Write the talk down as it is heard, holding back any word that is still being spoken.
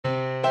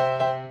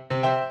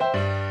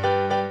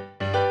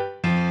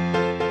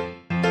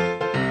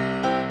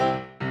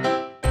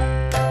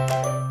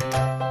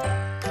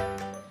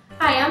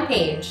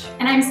Paige.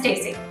 And I'm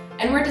Stacey.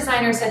 And we're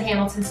designers at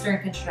Hamilton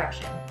Stern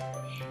Construction.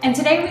 And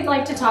today we'd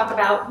like to talk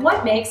about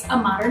what makes a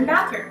modern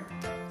bathroom.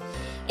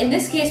 In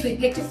this case, we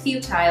picked a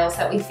few tiles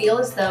that we feel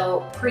as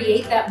though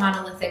create that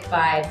monolithic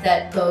vibe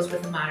that goes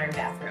with a modern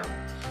bathroom.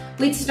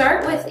 We'd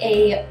start with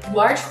a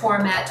large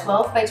format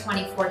 12 by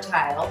 24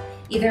 tile,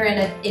 either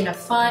in a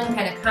fun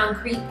kind of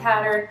concrete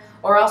pattern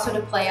or also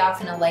to play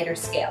off in a lighter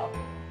scale.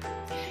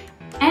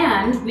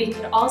 And we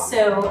could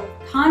also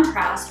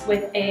contrast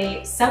with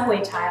a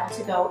subway tile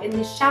to go in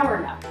the shower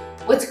nook.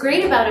 What's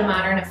great about a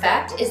modern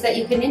effect is that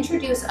you can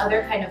introduce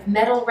other kind of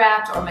metal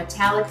wrapped or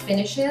metallic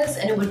finishes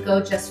and it would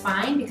go just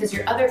fine because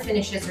your other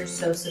finishes are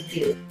so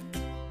subdued.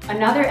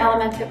 Another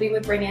element that we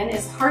would bring in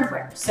is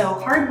hardware. So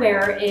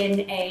hardware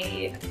in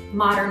a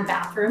modern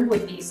bathroom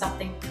would be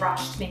something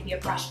brushed, maybe a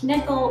brushed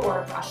nickel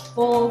or a brushed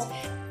gold.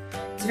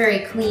 It's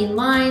very clean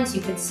lines,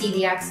 you can see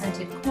the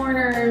accented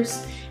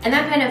corners, and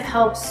that kind of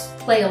helps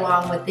play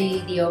along with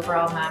the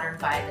overall modern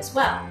vibe as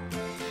well.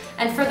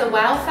 And for the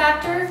wow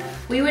factor,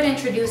 we would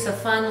introduce a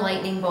fun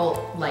lightning bolt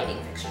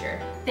lighting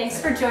fixture. Thanks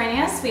for joining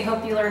us. We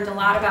hope you learned a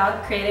lot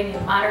about creating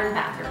a modern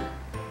bathroom.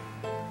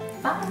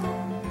 Bye!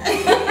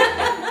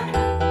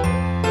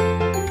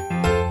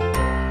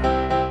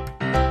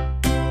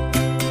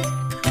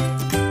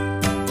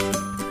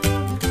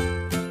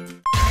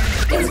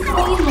 It's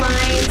clean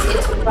lines,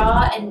 it's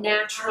raw and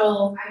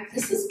natural.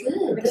 This is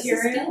good. Materials. This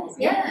is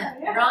good.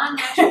 Yeah. Raw,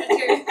 natural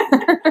materials.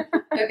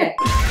 Okay.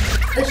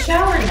 The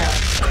shower nook.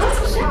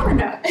 What's a shower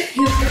nook?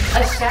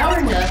 A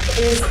shower nook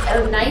is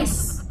a nice